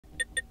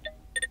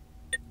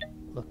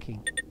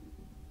looking.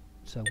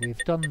 So we've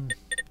done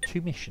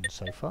 2 missions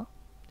so far.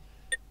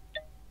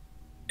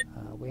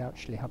 We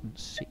actually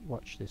haven't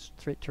watched this.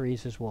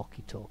 Teresa's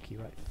walkie-talkie,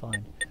 right?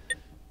 Fine.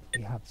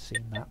 We have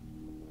seen that.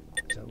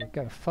 So we'll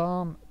go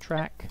farm,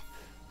 track.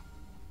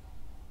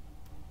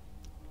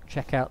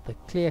 Check out the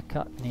clear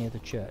cut near the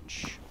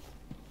church.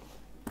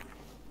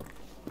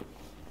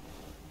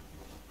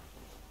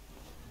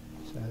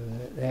 So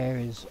there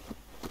is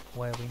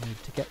where we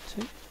need to get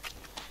to.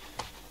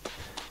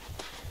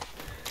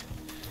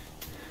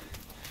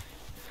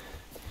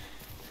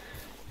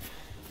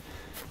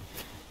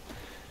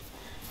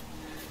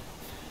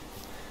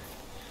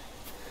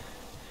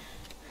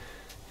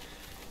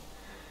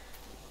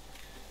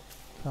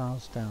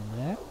 Cars down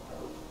there.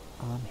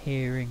 I'm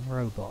hearing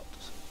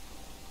robots.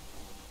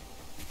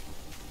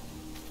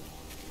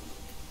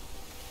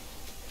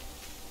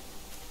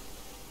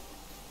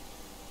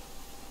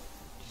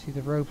 See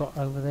the robot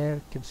over there?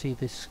 You can see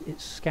this,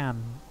 its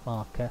scan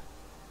marker.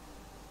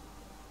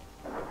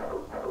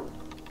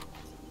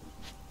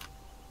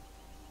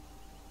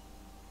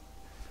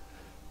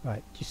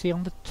 Right, do you see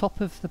on the top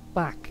of the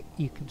back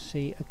you can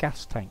see a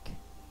gas tank?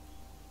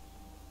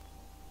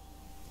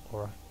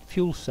 Or a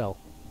fuel cell.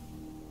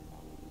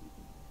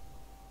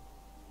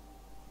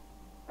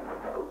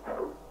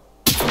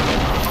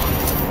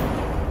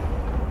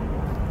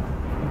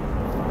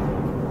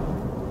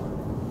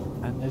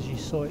 As you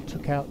saw, it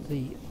took out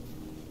the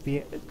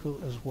vehicle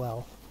as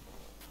well.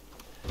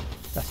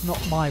 That's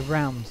not my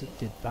rounds that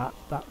did that,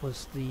 that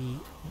was the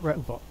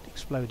robot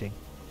exploding.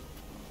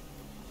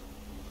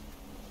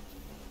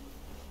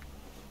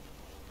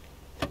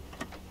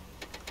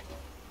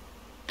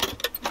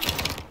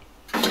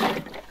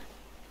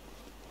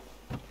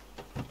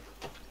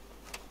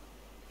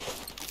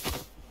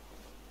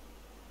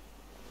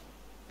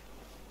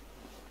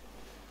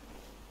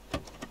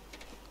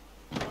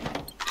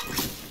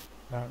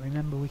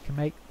 Remember, we can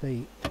make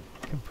the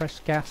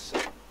compressed gas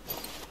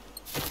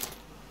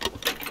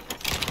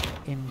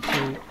into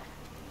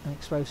an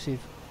explosive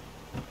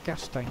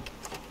gas tank.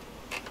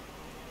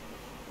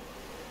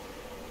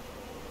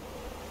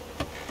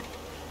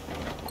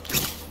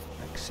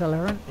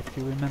 Accelerant, if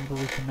you remember,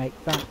 we can make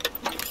that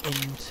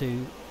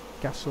into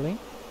gasoline.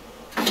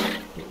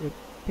 We're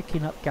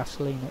picking up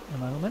gasoline at the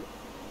moment.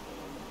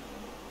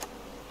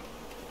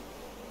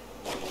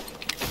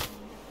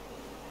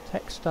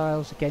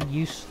 Textiles, again,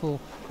 useful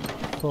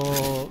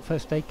for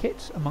first aid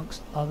kits,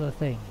 amongst other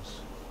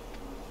things.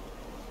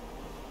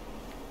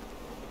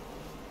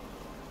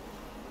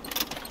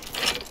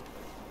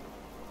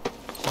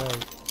 So,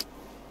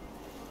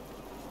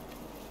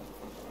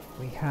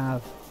 we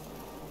have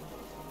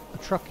a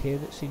truck here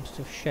that seems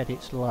to have shed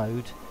its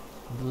load,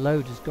 and the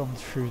load has gone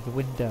through the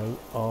window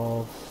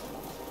of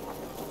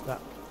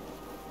that.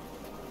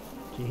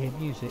 Do you hear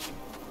music?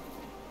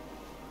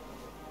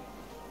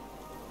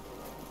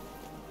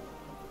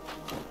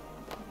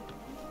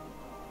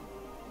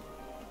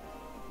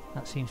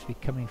 That seems to be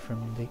coming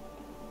from the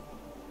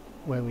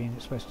where we're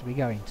supposed to be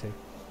going to.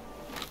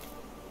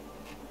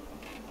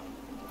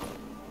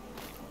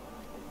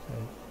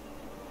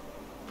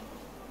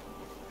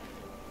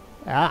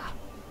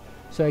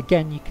 So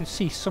again, you can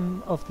see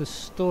some of the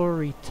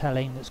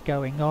storytelling that's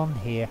going on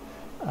here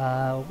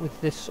with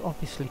this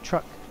obviously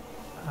truck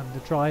and the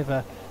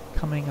driver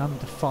coming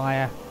under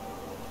fire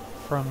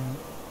from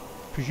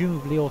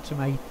presumably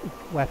automated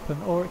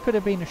weapon, or it could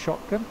have been a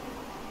shotgun.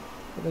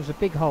 But there's a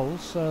big hole,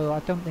 so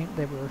I don't think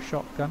they were a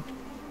shotgun.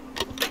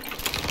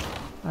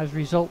 As a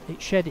result, it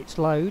shed its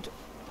load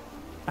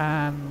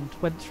and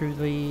went through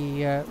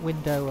the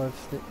window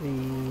of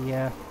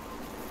the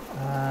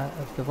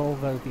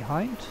Volvo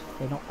behind.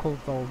 They're not called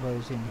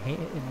Volvos in here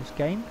in this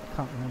game. I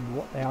can't remember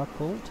what they are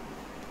called.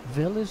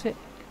 Vil, is it?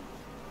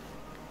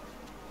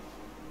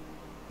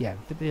 Yeah,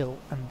 the Vil,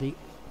 and the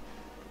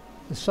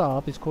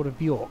Saab is called a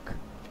Bjork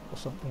or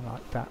something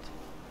like that.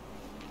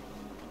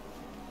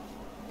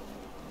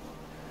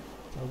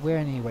 So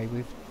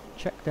we've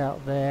checked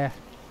out there.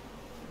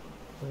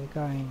 We're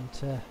going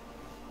to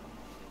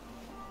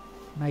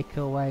make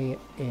our way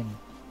in.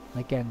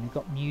 And again, we've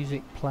got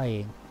music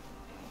playing.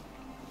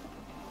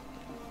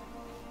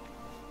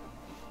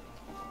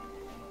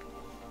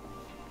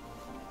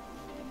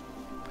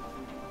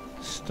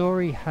 The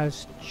story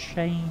has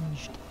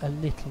changed a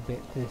little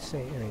bit this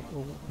area.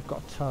 Oh, we've got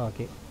a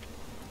target.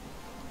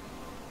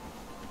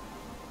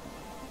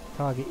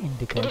 Target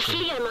indicator. Är det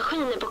fler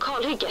maskiner på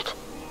kalhygget?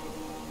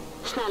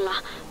 Snälla,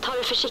 ta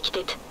det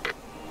försiktigt.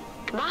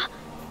 Va?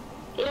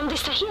 Är de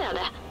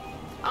distraherade?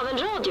 Av en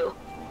radio?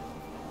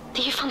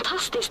 Det är ju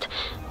fantastiskt.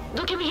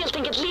 Då kan vi helt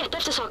enkelt leta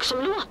efter saker som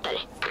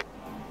låter.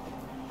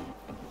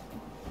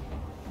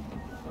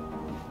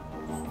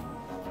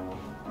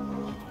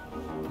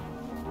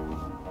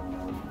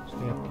 So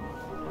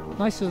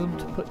yeah, nice of them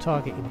to put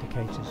target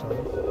indicators on.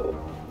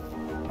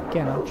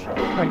 Again, I'm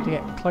trying to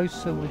get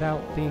closer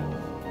without being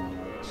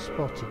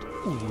spotted.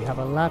 Ooh, we have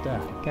a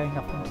ladder going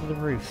up onto the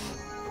roof.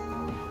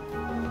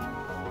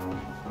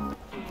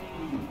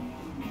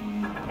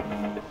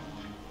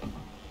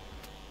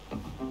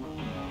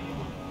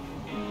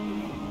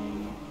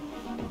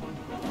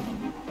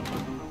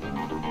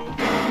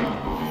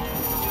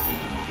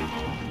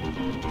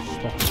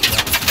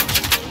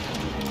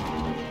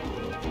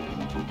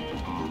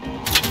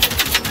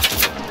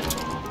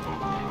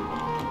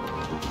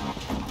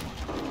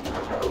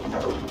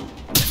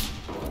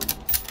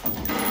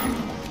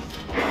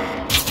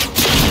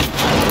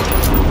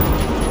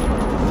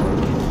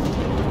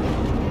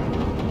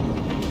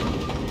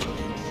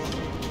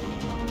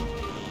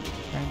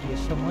 here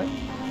somewhere.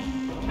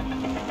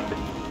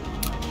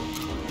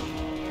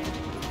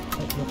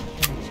 Take the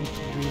opportunity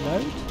to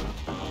reload.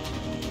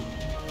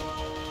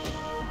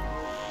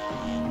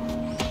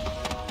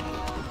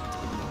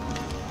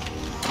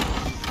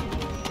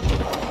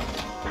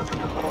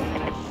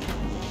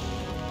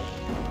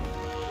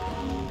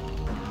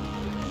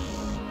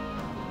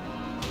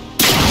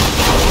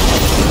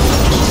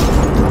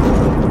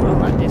 Oh,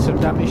 that did some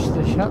damage to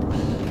the shot.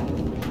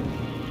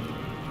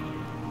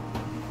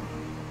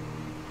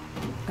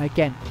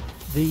 Again,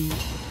 the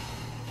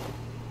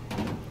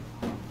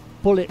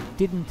bullet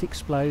didn't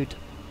explode.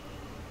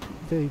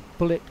 The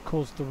bullet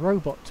caused the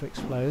robot to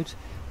explode,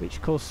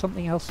 which caused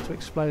something else to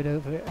explode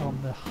over it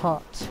on the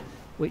hut,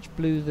 which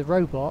blew the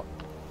robot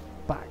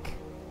back.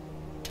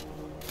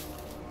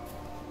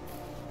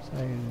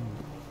 So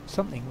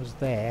something was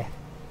there.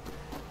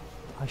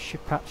 I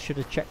perhaps should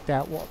have checked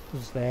out what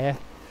was there,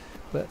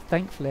 but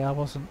thankfully I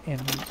wasn't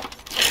in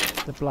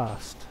the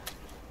blast.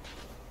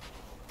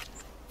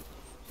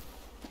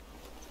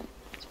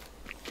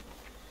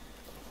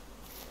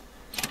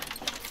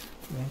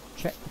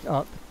 Check.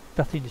 Oh,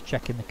 nothing to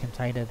check in the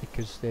container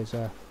because there's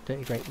a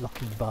dirty great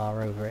locking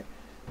bar over it.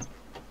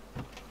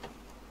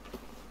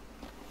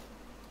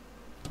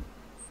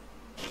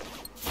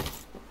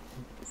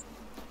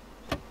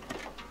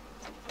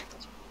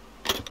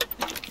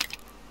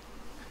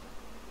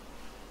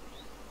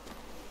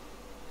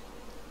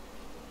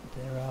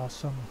 There are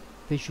some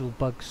visual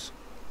bugs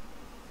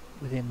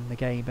within the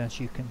game,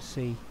 as you can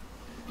see.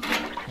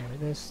 There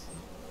it is.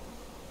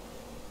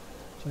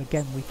 So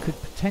again, we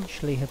could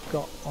potentially have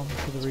got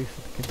onto the roof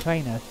of the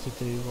container to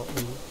do what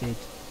we did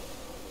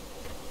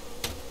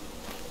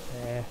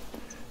there.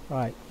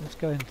 Right, let's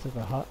go into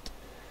the hut.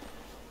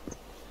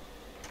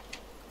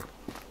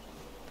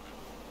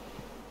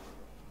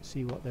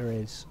 See what there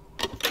is.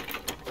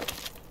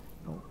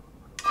 Oh.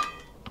 A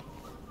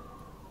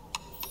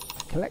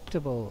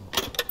collectible.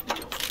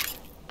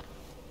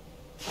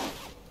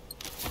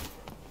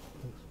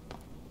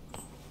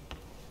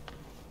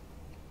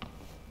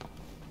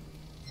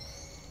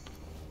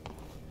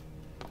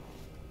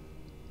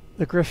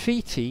 The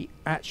graffiti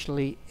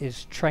actually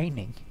is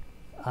training.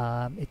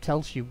 It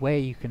tells you where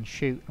you can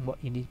shoot and what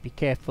you need to be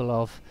careful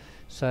of.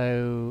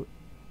 So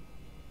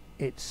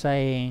it's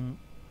saying,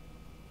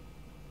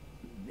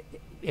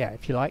 yeah,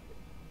 if you like,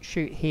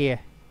 shoot here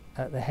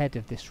at the head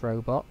of this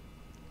robot.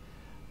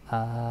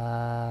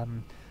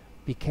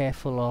 Be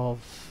careful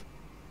of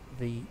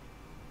the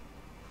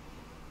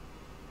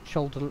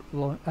shoulder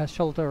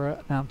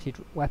mounted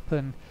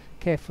weapon,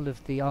 careful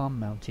of the arm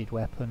mounted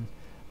weapon,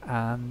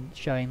 and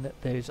showing that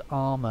there's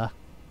armour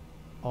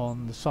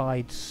on the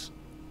sides,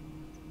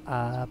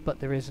 but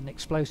there is an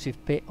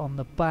explosive bit on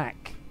the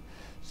back,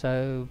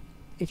 so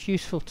it's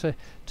useful to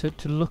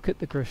look at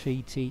the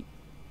graffiti.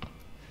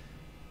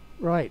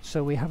 Right,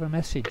 so we have a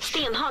message.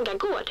 Stenhaga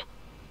gård.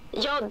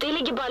 Ja, det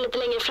ligger bara lite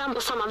längre fram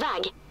på samma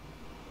väg.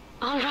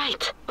 All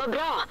right, vad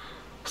bra.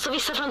 Så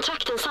vissa från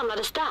trakten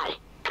samlades där.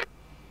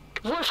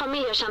 Vår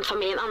familj har känt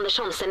familjen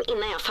Andersson sedan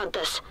innan jag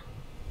föddes.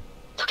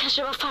 Då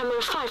kanske det var farmor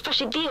och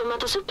farfars idé att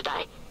mötas upp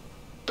där.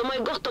 De har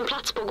ju gott om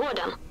plats på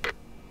gården.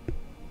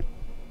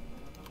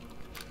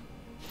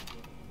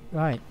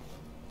 Right,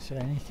 is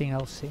there anything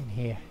else in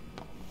here?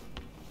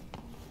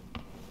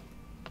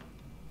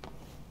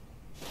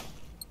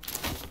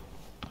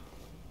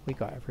 We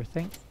got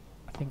everything.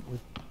 I think we've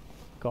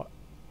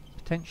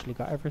potentially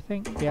got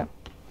everything. Yeah.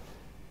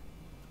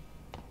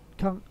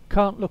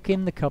 Can't look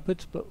in the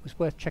cupboards, but it was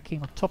worth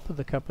checking on top of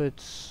the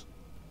cupboards.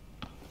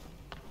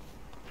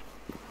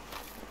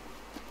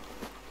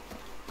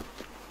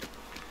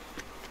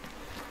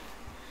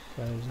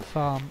 So there's a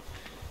farm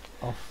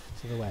off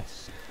to the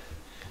west.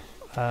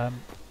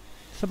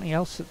 Something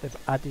else that they've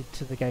added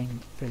to the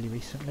game fairly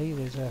recently,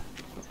 there's a...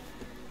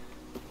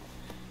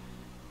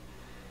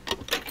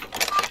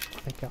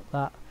 pick up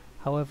that.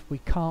 However, we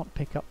can't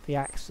pick up the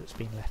axe that's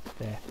been left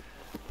there.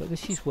 But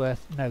this is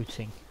worth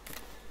noting.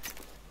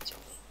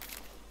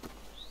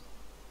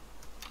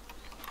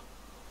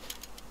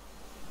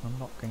 I'm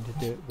not going to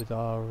do it with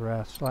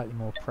our slightly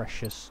more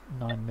precious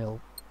 9mm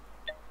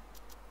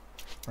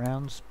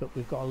rounds, but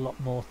we've got a lot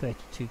more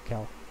 32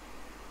 cal.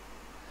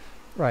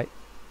 Right,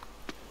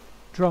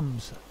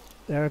 drums.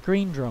 There are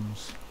green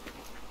drums.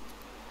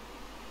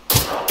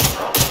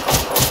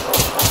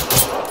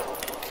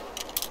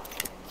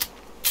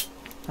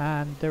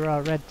 And there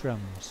are red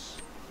drums.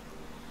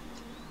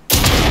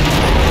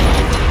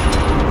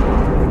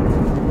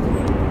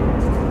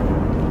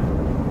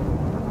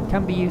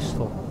 Can be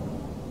useful.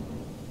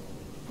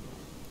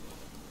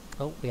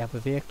 Oh, we have a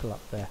vehicle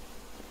up there.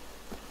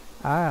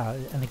 Ah,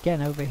 and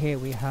again over here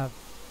we have...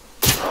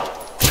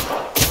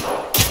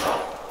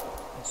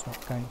 It's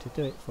not going to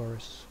do it for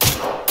us.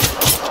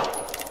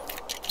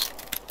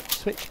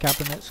 Switch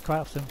cabinets quite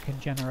often can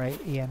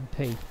generate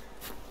EMP,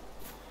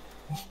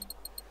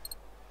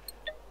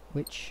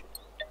 which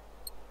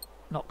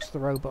knocks the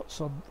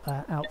robots on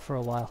out for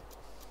a while.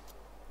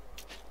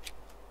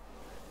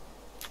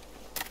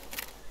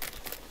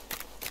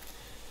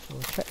 So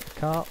we'll check the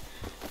cart.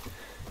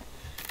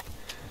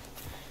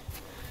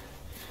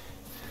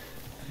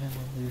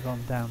 move on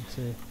down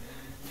to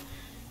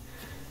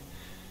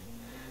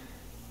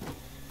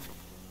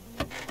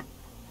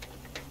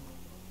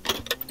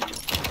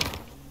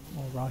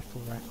more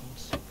rifle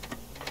rounds.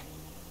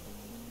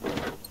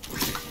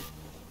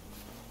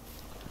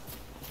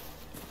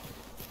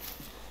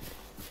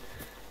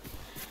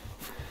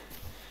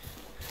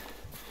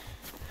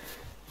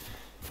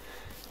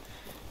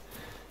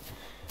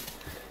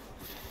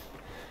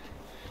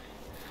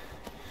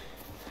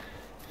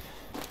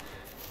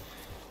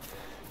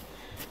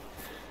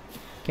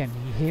 Again,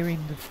 are you hearing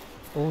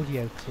the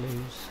audio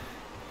clues?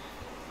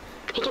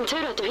 Vilken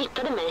tur att du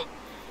hittade mig.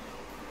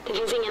 Det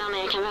finns ingen annan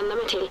jag kan vända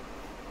mig till.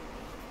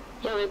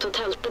 Jag var ute och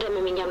tältade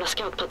med min gamla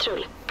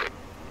scoutpatrull.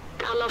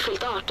 Alla har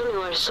fyllt 18 i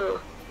år så,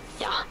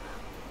 ja,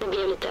 det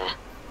blev lite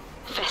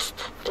fest,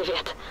 du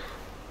vet.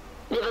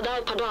 Vi var där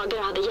ett par dagar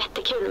och hade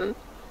jättekul,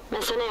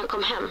 men sen när jag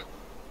kom hem,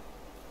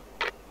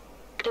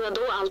 det var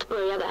då allt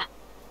började.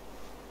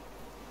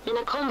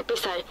 Mina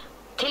kompisar,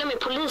 till och med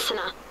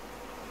poliserna,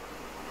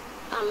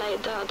 alla är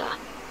döda.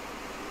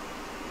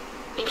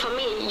 Min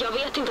familj, jag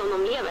vet inte om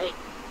de lever.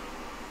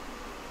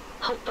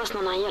 Hoppas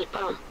någon kan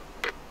hjälpa dem.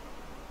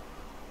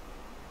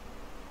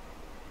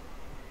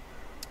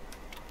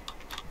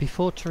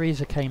 Before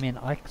Teresa came in,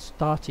 I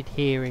started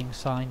hearing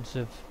signs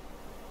of...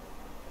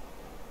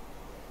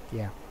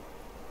 yeah.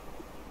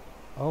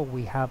 Oh,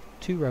 we have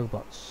two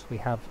robots. We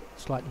have a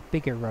slightly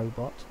bigger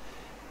robot.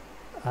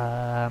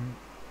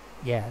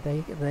 Yeah,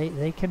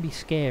 they can be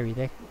scary.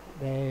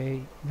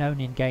 They're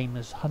known in game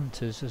as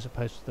hunters as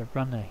opposed to the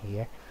runner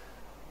here.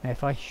 Now,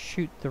 if I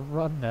shoot the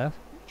runner,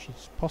 which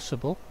is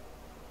possible,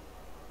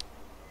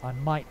 I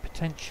might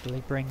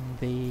potentially bring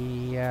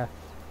the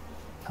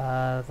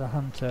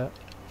hunter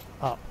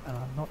up, and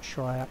I'm not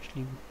sure I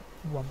actually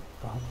want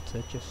the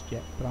hunter just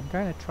yet, but I'm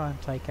going to try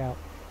and take out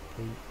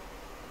the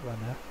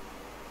runner.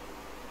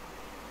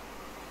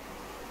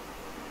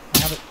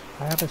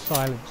 I have a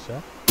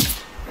silencer.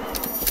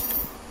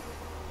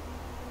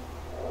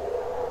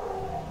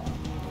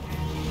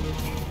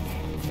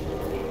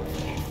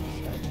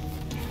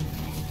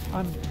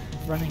 I'm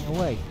running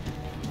away.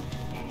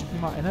 You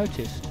might have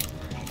noticed.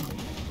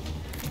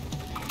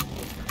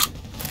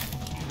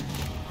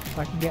 If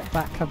I can get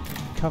back under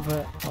the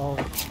cover of...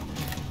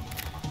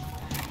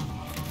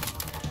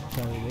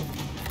 so the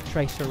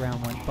tracer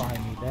round went by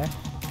me there.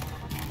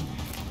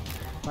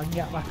 If I can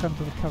get back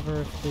under the cover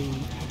of the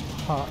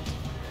hut,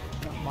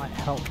 that might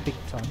help big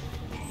time.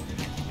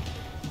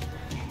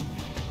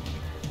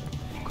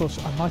 Of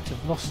course, I might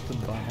have lost them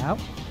by now,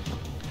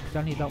 because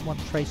only that one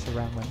tracer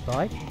round went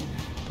by.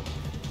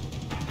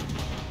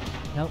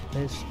 Nope,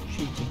 there's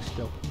shooting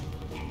still.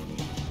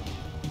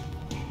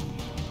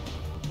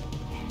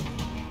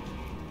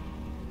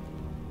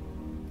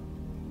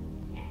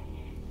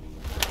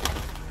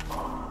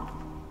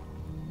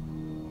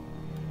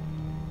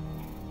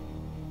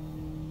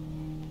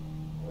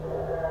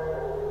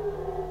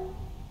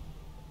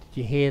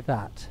 Did you hear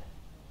that?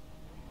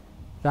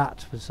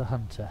 That was the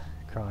hunter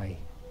cry.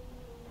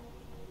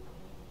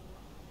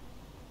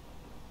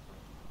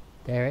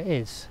 There it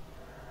is.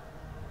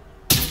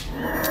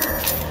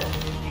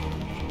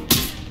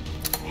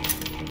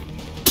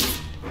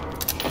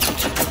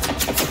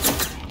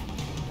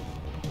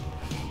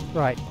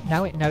 Right,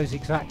 now it knows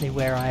exactly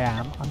where I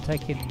am. I'm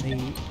taking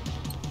the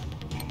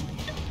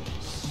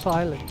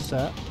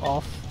silencer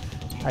off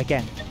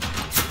again.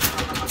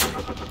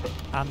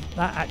 And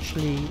that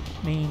actually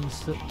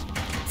means that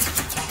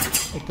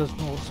it does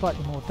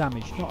slightly more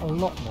damage, not a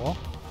lot more.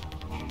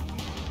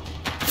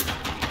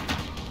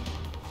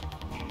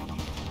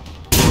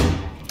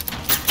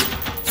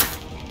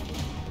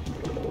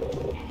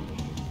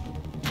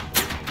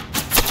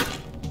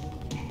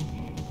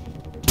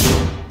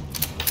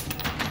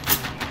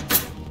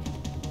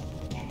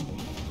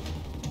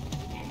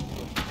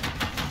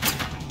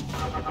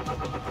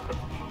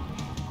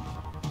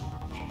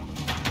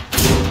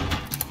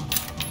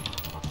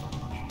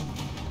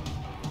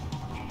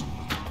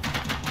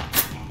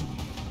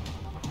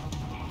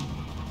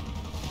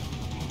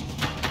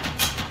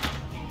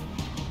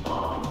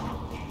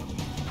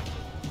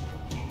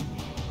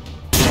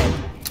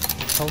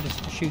 Told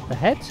us to shoot the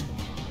head,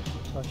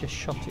 so I just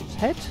shot its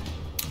head.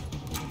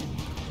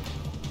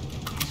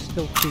 It's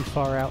still too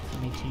far out for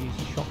me to use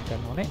a shotgun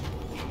on it.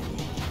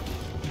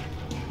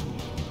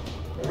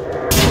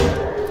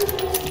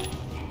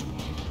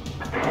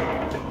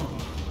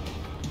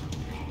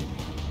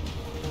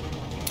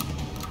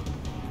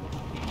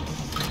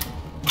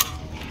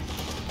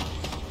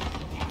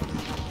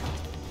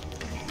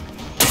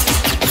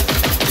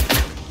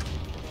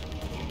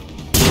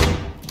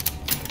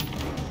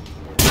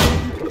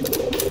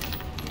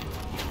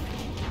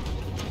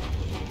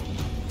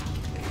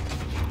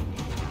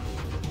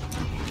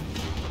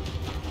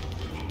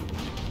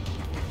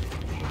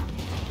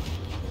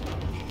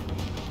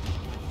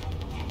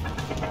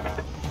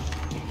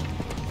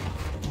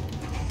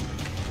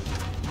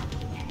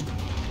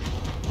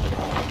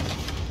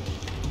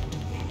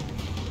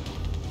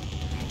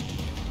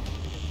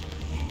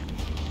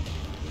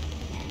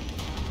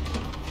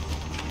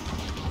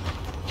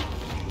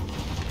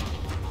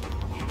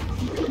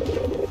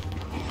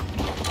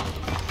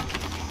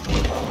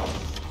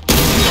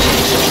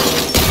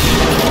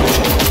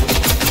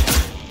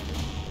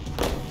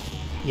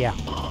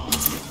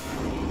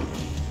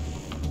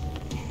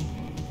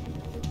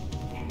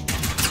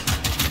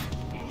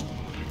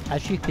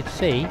 as you could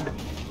see,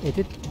 it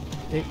didn't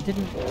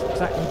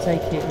exactly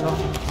take it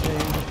long to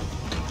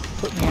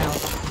put me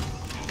out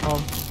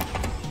of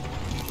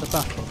the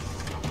battle.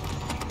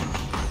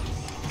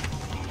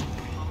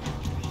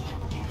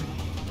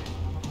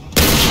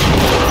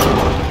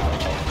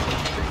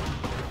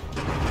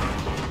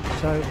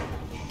 So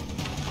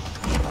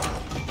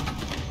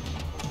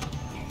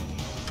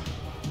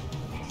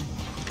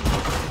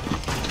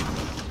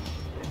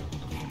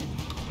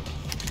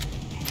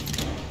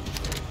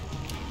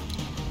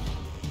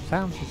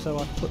sounds as though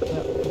I put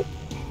the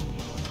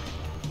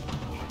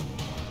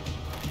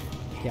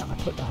I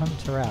put the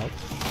hunter out.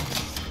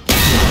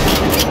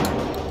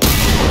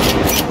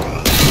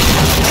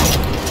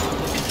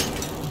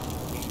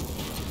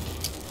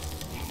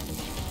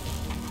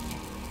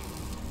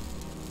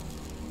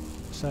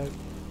 So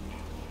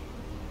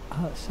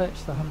let's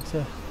search the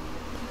hunter.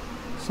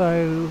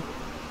 So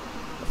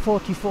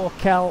 44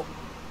 cal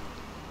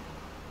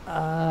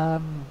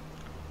and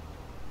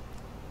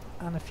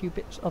a few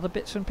other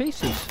bits and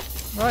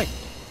pieces. Right.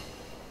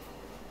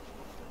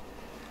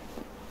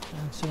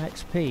 And some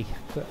XP,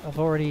 but I've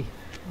already,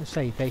 let's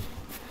say, they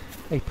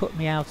put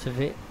me out of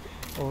it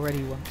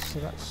already once, so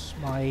that's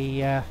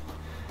my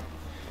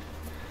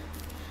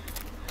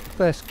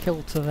first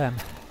kill to them.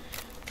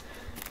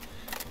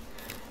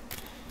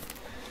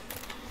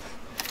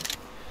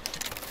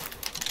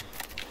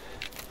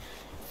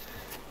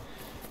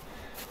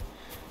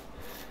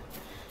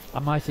 I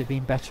might have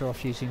been better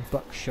off using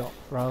buckshot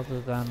rather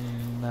than,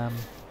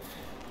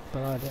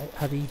 but I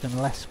had even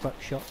less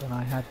buckshot than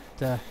I had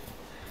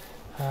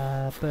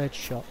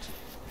birdshot.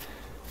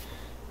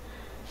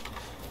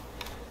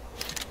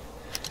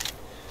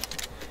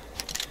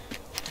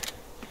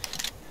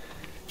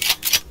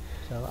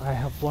 So I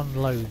have one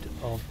load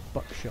of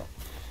buckshot.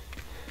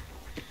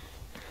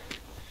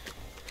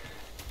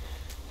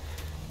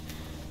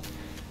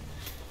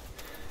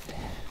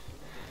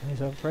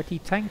 There's a ready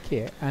tank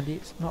here and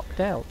it's knocked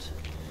out.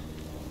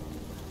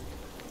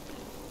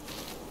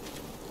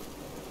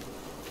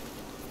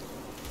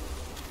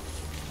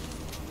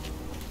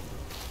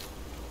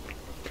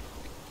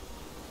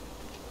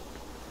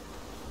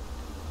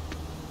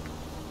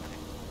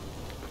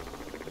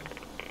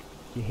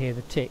 You hear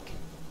the tick.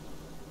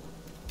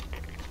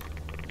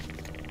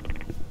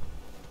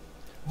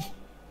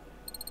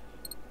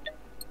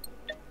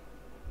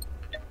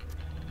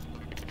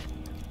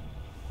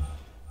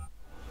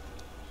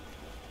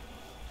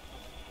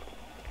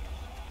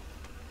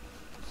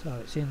 So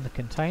it's in the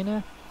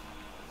container.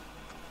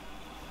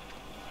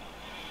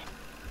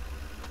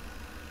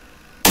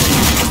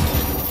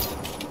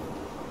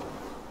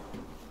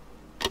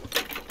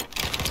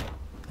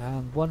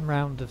 And one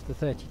round of the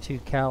 32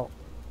 cal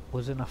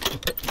was enough to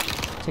put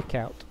the tick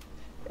out,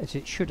 as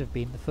it should have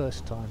been the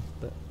first time,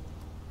 but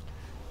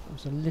it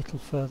was a little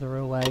further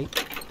away.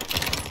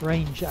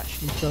 Range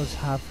actually does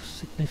have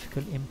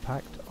significant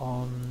impact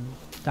on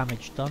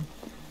damage done.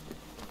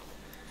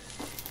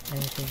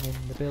 Anything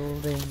in the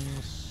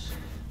buildings?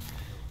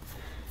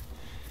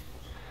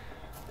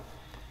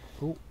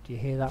 Oh, do you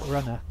hear that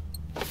runner?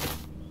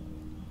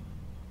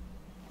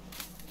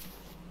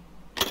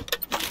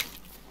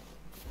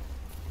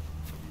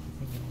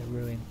 Anything in the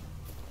ruin?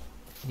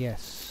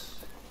 Yes.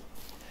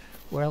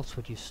 Where else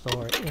would you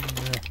store it? In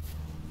the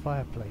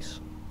fireplace.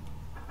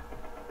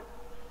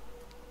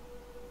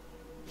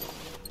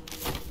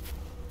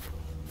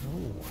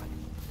 Oh,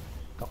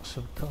 got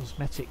some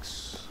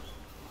cosmetics.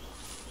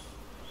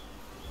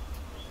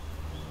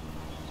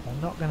 I'm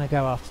not going to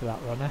go after that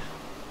runner.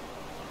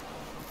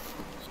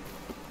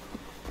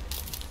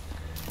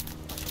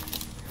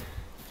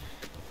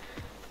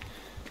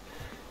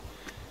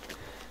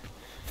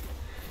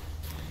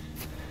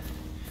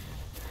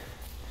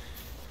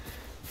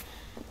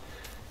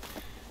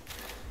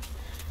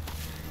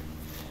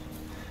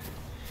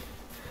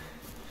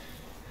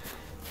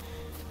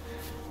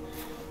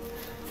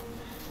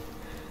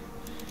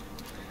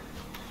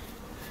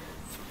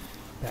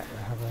 Better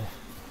have a...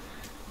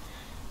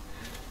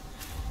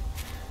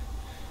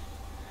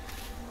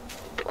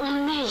 Åh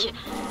nej!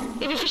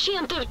 Är vi för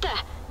sent ute?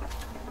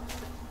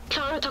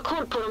 Klarar du att ta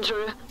koll på dem, tror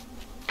du?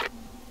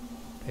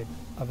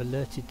 I've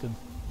alerted them.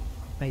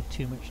 I've made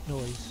too much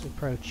noise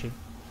approaching.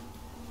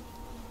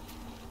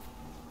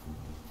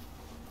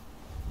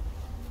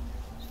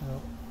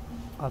 So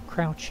I'm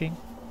crouching,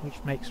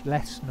 which makes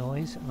less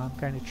noise, and I'm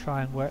going to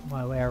try and work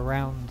my way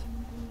around.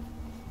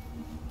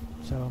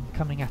 So I'm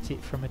coming at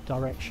it from a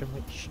direction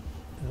which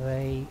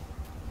they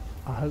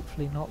are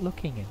hopefully not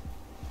looking in.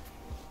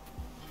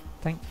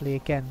 Thankfully,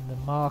 again, the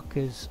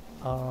markers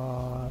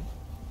are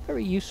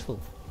very useful.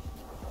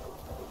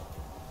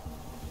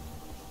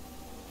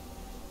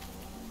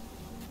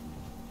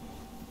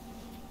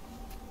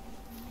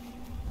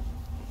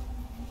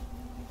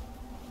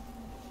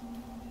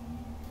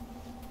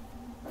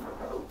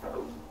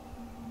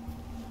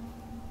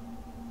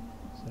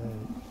 So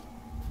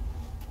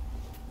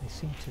they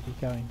seem to be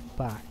going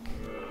back.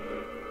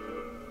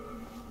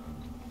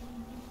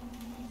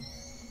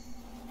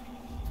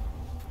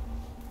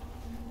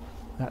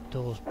 That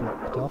door's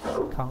blocked off,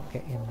 can't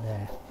get in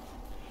there.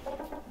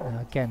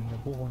 Now again,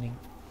 the warning.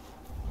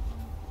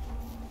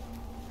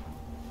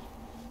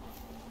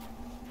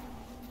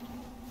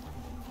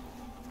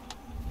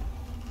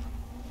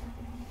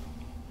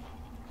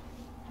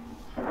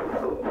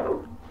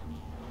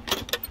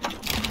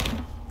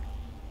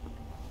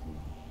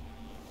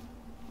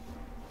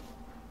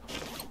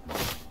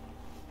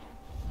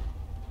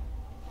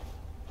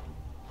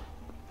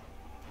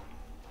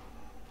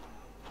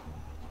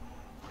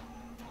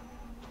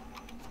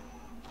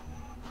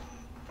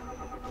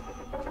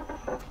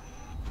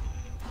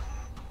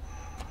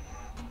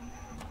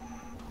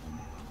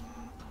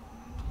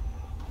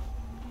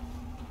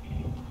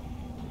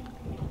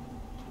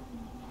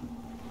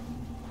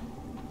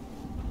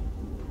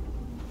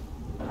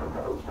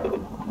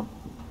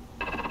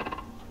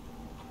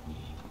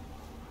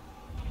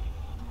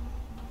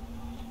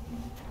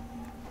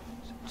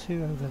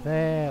 Two over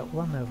there,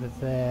 one over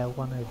there,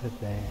 one over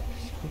there.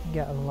 See if we can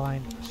get a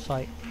line of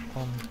sight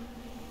on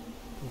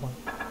the one.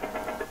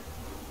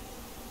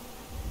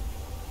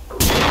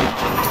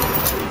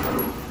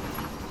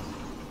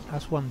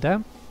 That's one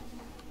down.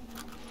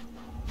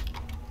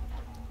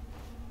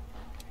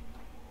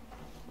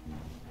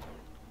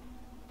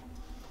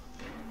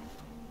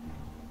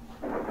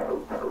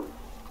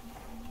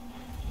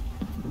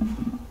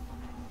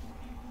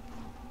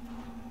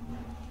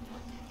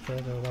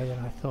 Further away than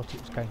I thought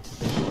it was going to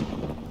be.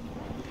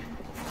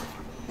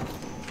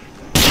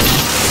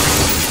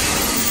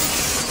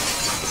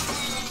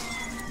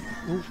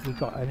 Ooh, we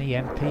got an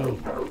EMP.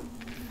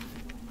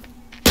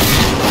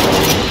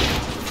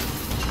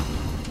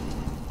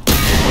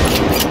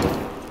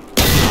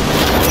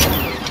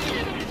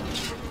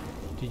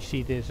 Did you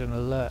see there's an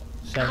alert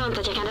saying... Skönt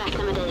att jag kan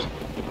räkna med dig.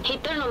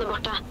 Hittar du någon där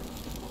borta?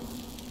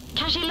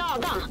 Kanske i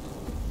ladan?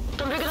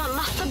 De brukar ha en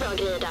massa bra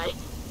grejer där.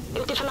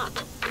 Utifrån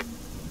att.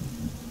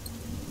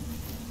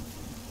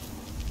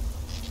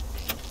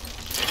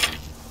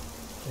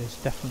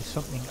 There's definitely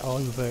something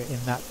over in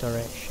that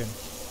direction.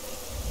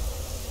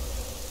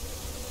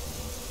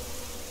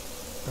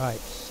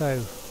 Right, so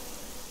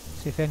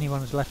see if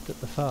anyone's left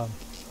at the farm.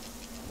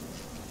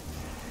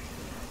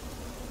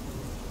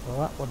 Well,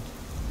 that one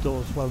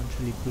door's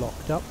voluntarily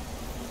blocked up.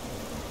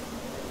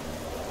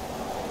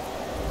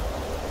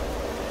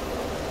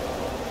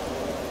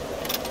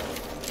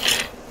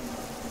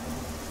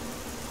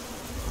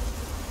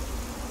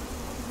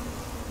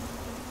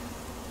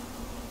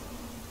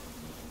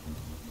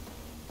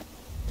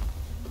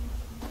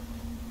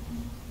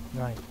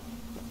 Right,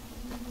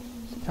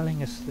 it's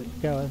telling us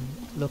that go and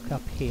look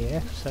up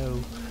here, so...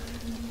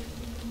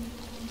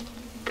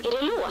 Är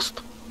det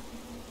låst?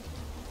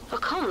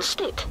 Vad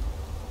konstigt.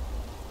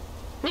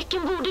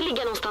 Nyckeln borde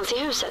ligga någonstans i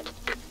huset.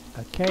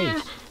 Okej.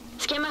 Du,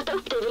 ska jag möta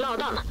upp dig vid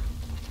ladan?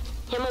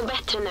 Jag mår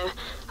bättre nu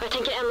och jag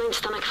tänker ändå inte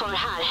stanna kvar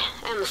här,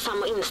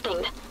 ensam och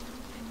instängd.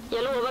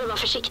 Jag lovar att vara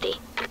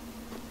försiktig.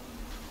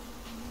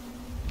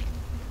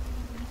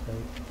 So,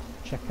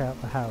 check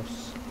out the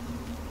house.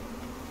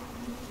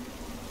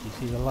 You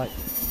see the light?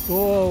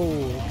 Whoa,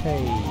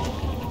 okay.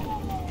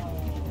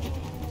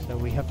 So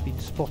we have been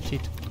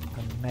spotted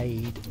and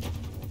made.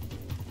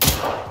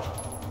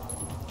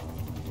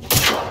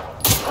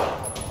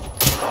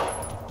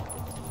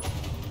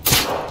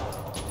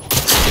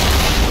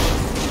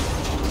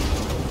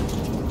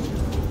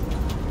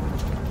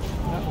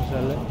 That was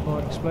a little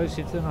more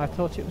explosive than I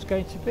thought it was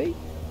going to be.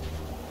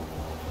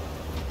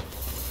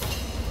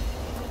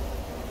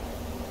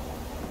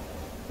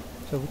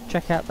 So we'll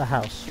check out the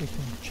house. We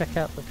can check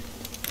out the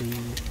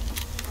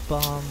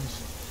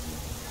barns.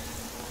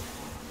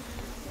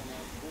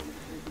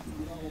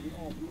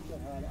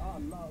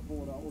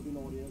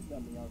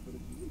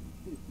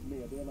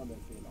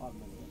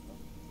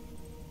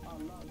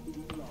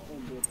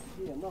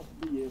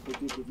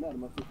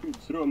 Närmaste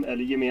skyddsrum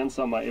eller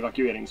gemensamma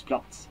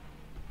evakueringsplats.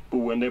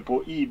 Boende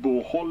på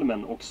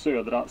Iboholmen och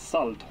södra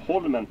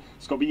Saltholmen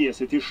ska bege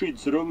sig till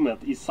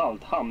skyddsrummet i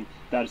Salthamn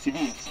där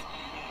civils...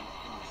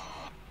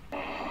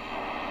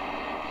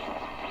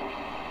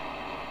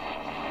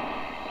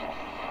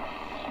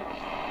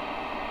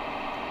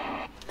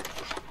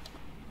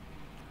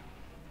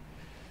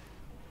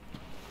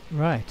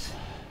 Right,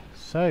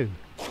 so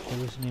there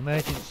was an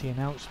emergency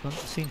announcement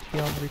that seemed to be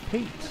on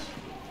repeat.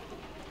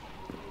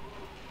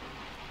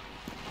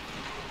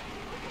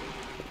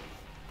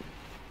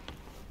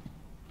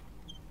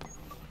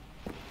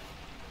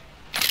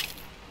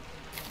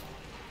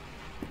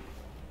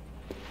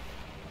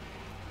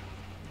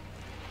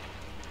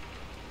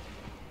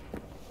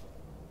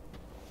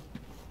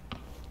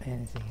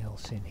 Anything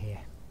else in here?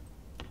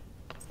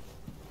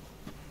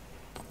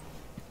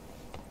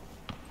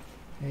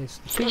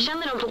 Jag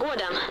känner dem på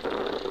gården.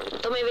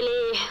 De är väl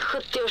i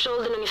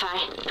 70-årsåldern ungefär.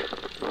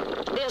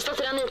 Deras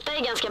dotter Anita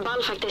är ganska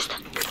ball faktiskt.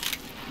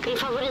 Min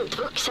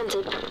favoritvuxen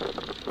typ.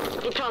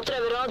 Vi pratar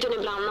över radion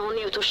ibland när hon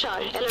är ute och kör.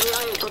 Eller när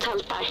jag är ute och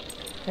tältar.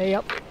 Hey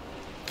up!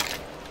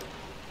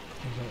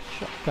 There's a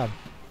shotgun.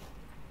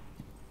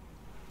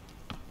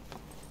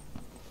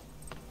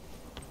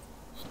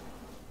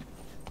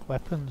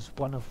 weapons,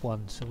 1 of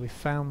 1. So we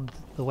found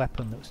the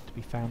weapon that was to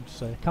be found.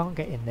 So I can't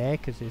get in there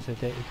because there's a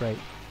dirty grate.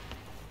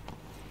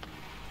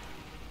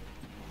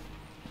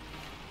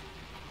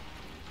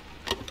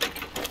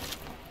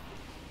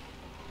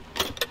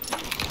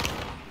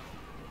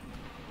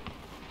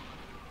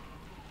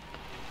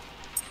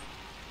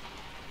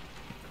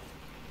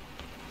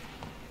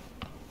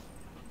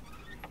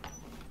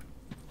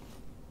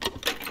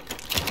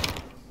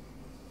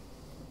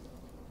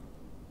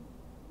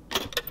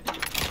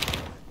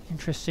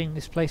 Interesting,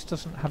 this place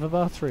doesn't have a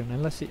bathroom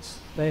unless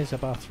there's a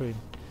bathroom.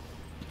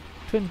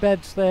 Twin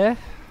beds there.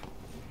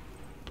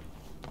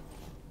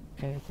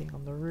 Anything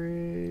on the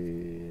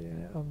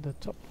on the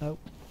top? Nope.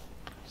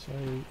 So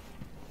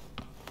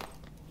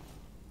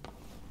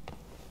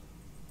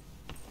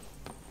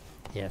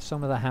yeah,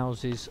 some of the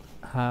houses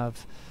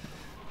have,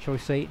 shall we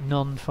say,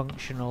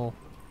 non-functional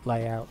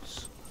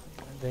layouts.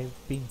 They've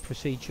been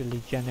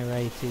procedurally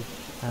generated,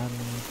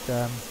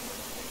 and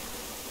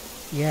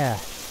yeah.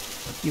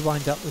 You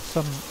wind up with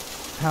some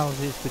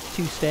houses with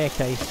 2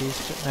 staircases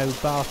but no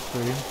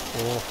bathroom,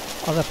 or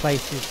other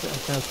places that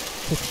have no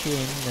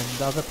kitchen,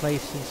 and other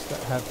places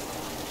that have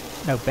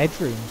no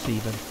bedrooms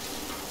even.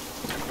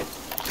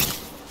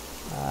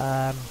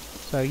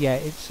 So yeah,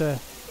 it's the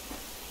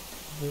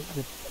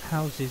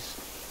houses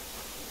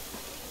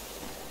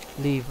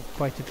leave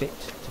quite a bit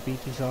to be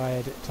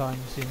desired at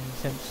times in the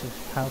sense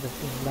of how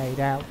they've been laid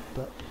out,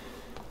 but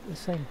at the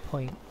same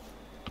point,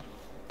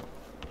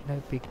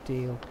 no big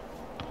deal.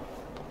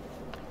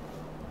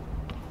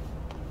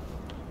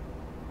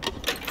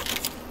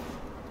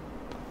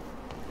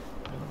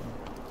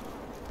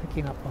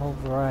 Picking up a whole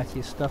variety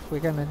of stuff. We're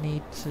going to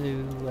need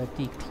to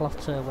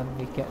declutter when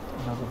we get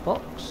another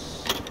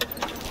box.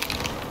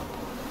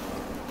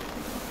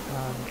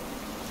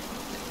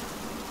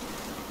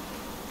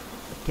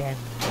 Again,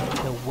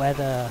 the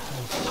weather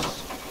has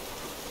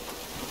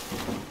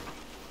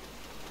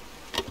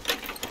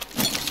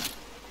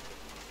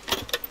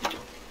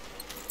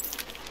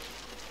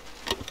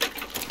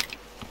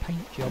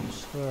paint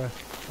jobs for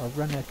a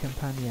runner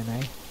companion,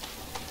 eh?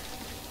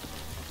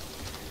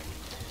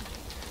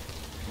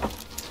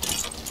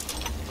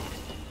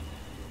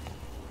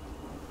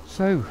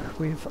 So,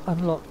 we've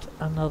unlocked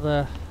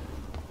another...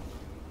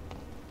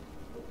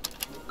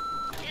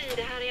 Hej,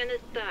 det här är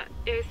Anita.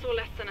 Jag är så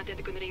ledsen att jag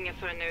inte kunde ringa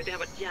förrän nu. Det har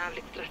varit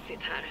jävligt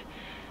stressigt här.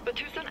 Vad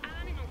tusan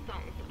är ni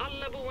någonstans?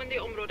 Alla boende i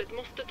området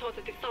måste ta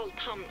sig till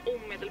Salthamn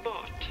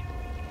omedelbart.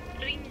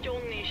 Ring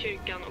Johnny i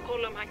kyrkan och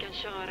kolla om han kan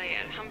köra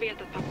er. Han vet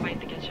att pappa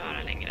inte kan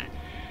köra längre.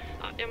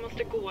 Ja, jag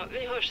måste gå.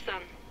 Vi hörs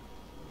sen.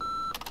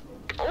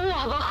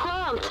 Åh, vad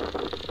skönt!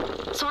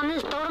 Så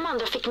Anita och de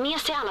andra fick med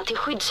sig alla till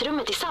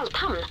skyddsrummet i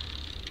Salthamn.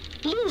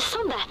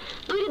 Lysande!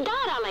 Då är det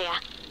där alla är.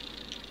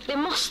 Det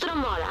måste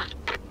de vara.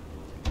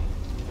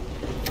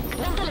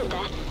 Vänta lite.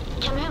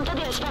 Kan du hämta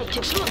deras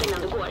verktygslåda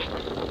innan du går?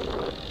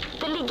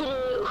 Det ligger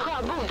i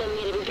sjöboden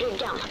nere vid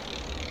bryggan.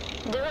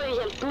 Du har ju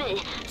hjälpt mig,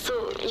 så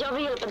jag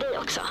vill hjälpa dig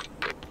också.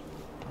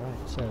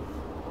 Right, so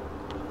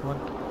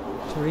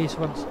Therese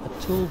wants a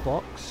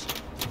toolbox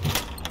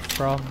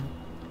from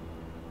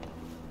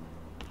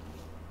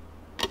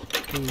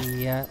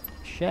the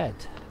shed.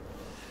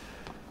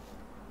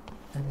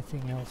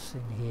 Anything else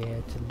in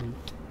here to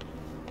loot?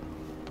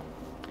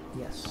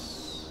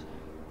 Yes.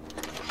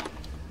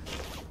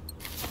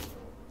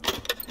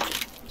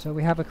 So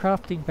we have a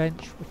crafting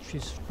bench, which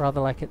is rather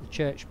like at the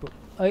church, but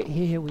out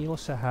here we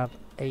also have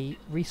a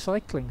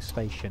recycling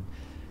station.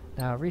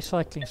 Now,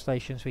 recycling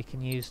stations we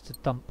can use to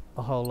dump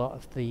a whole lot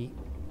of the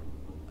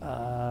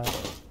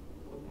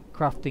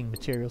crafting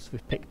materials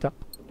we've picked up,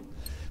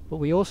 but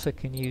we also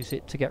can use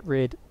it to get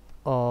rid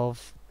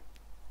of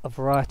a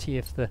variety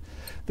of the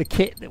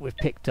kit that we've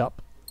picked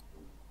up.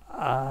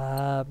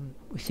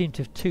 We seem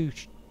to have 2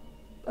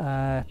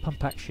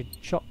 pump action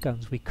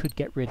shotguns. We could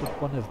get rid of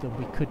one of them.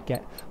 We could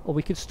get, or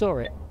we could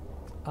store it.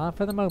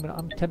 For the moment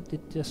I'm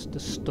tempted just to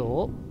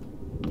store.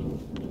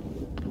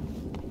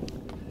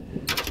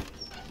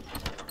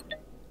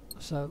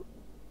 So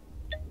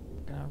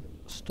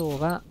store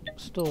that,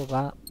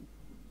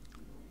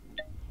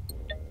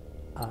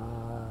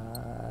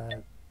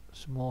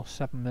 some more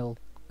 7mm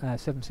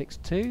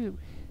 7.62.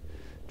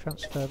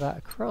 Transfer that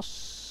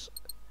across.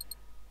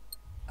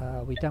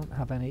 We don't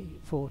have any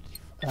 4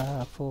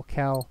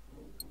 cal.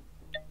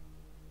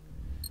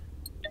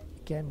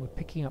 Again, we're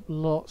picking up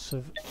lots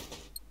of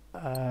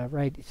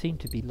seem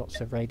to be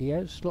lots of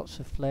radios, lots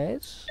of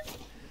flares.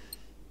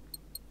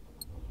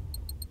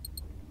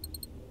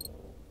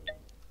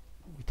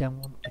 We don't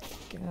want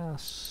the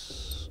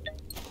gas.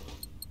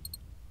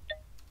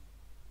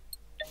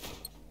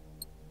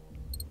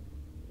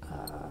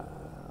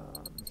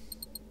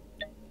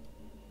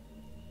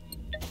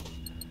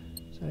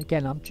 So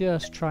again, I'm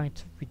just trying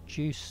to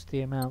reduce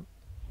the amount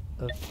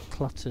of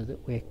clutter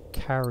that we're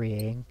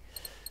carrying,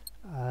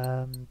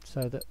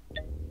 so that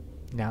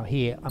now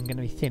here I'm going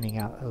to be thinning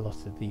out a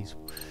lot of these.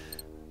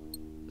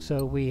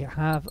 So we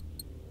have,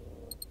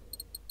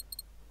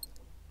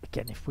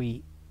 again, if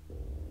we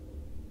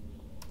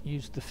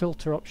use the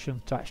filter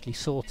option to actually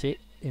sort it,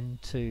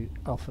 into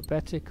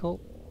alphabetical.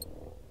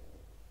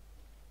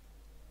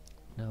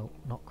 No,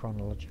 not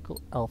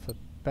chronological,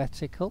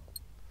 alphabetical.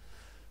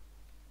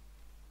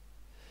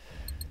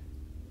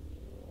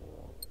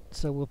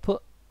 So we'll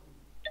put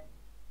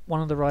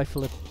one of the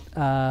rifle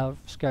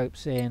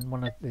scopes in,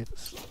 one of the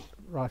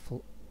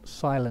rifle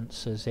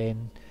silencers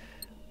in.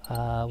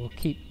 We'll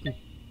keep...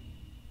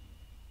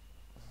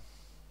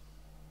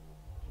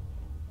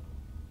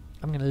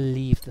 I'm going to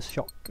leave the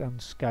shotgun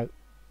scope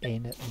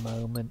in at the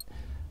moment.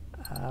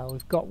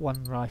 We've got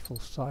one rifle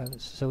silencer,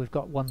 so we've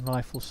got one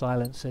rifle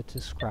silencer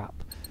to scrap.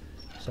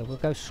 So we'll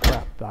go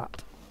scrap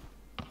that.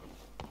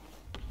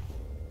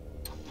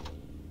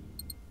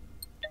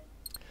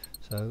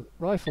 So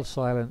rifle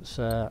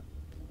silencer,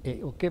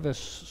 it will give us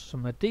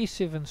some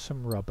adhesive and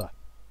some rubber.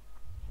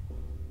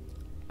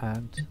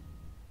 And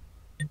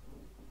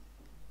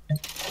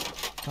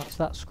that's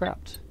that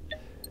scrapped.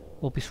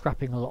 We'll be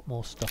scrapping a lot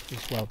more stuff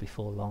as well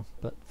before long,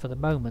 but for the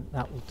moment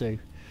that will do.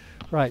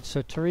 Right,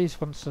 so Therese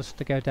wants us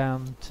to go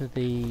down to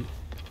the...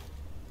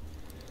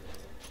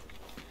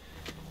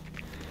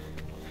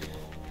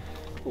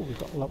 Oh, we've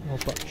got a lot more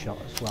buckshot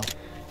as well.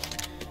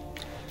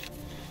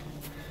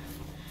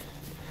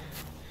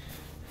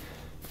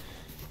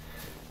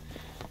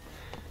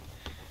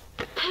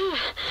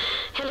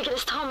 Jag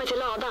lyckades ta mig till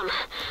ladan.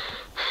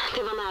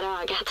 Det var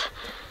nära ögat.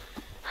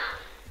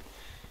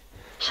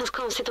 Känns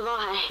konstigt att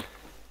vara här.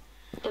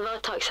 Det var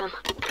ett tag sedan.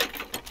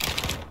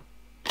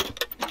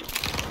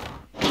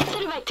 Hittar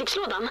du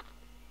verktygslådan?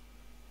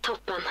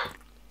 Toppen.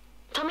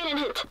 Ta med den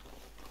hit.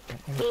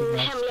 Min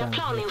hemliga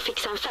plan är att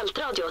fixa en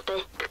fältradio åt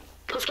dig.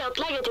 På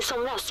scoutlägret i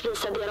somras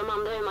visade jag de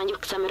andra hur man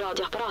joxar med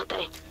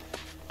radioapparater.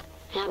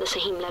 Jag hade så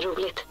himla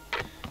roligt.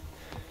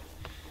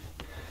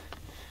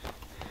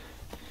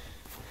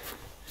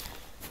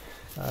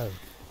 Oh.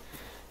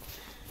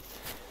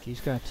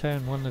 She's going to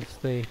turn one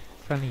of the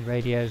friendly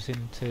radios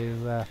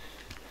into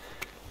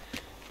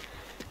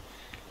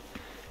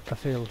a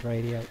field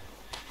radio.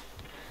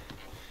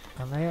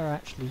 And they are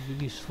actually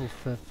useful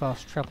for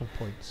fast travel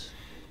points.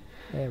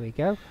 There we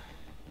go.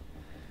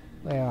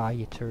 Where are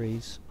you,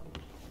 Therese?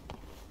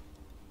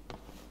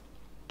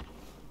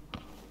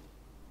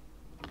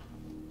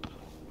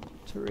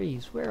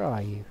 Therese, where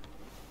are you?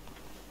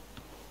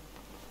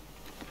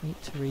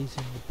 Meet Therese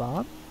in the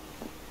barn.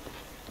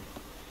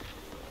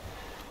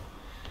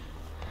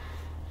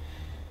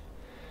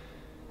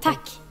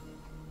 Tack.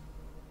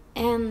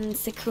 En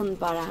sekund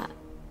bara.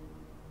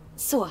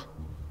 Så,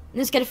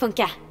 nu ska det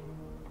funka.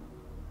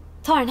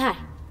 Ta den här.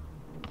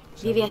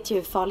 Vi vet ju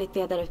hur farligt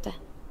det är där ute.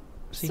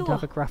 Så,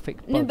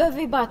 nu behöver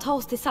vi bara ta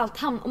oss till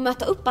Salthamn och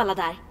möta upp alla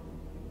där.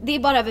 Det är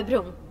bara över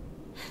bron.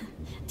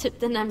 Typ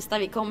det närmsta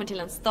vi kommer till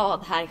en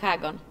stad här i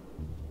skärgården.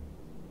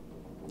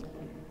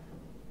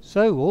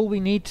 So all we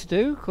need to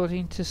do,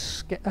 according to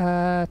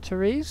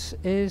Therese,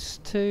 is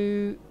to...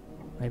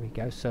 There we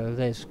go. So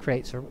this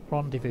creates a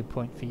rendezvous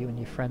point for you and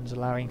your friends,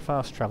 allowing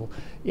fast travel.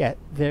 Yeah,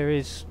 there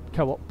is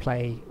co-op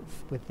play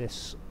with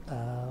this,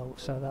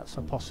 so that's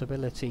a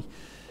possibility.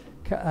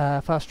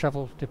 Fast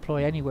travel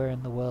deploy anywhere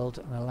in the world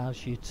and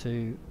allows you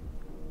to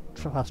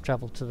fast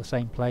travel to the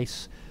same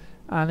place.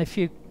 And if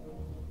you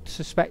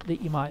suspect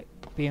that you might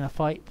be in a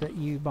fight that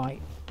you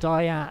might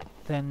die at,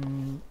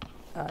 then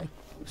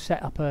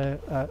set up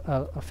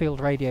a field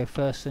radio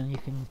first, and you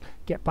can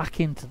get back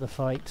into the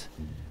fight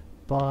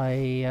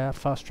by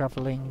fast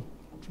travelling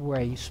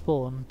where you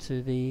spawn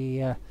to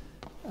the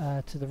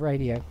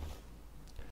radio.